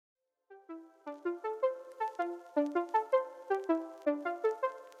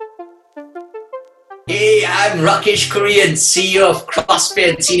Hey, I'm Rakesh Kurian, CEO of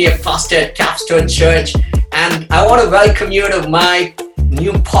CrossFit and Senior Pastor at Capstone Church, and I want to welcome you to my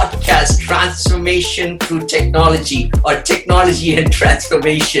new podcast, Transformation Through Technology, or Technology and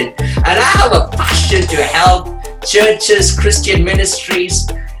Transformation. And I have a passion to help churches, Christian ministries,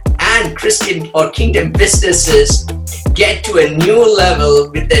 and Christian or kingdom businesses get to a new level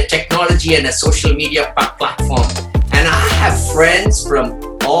with their technology and a social media platform. And I have friends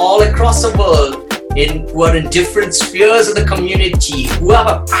from all across the world who are in different spheres of the community, who have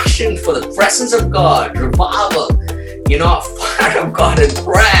a passion for the presence of God, revival, fire of God and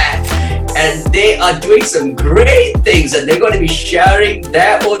prayer. And they are doing some great things, and they're going to be sharing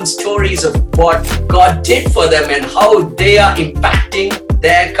their own stories of what God did for them and how they are impacting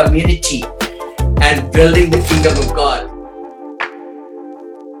their community and building the kingdom of God.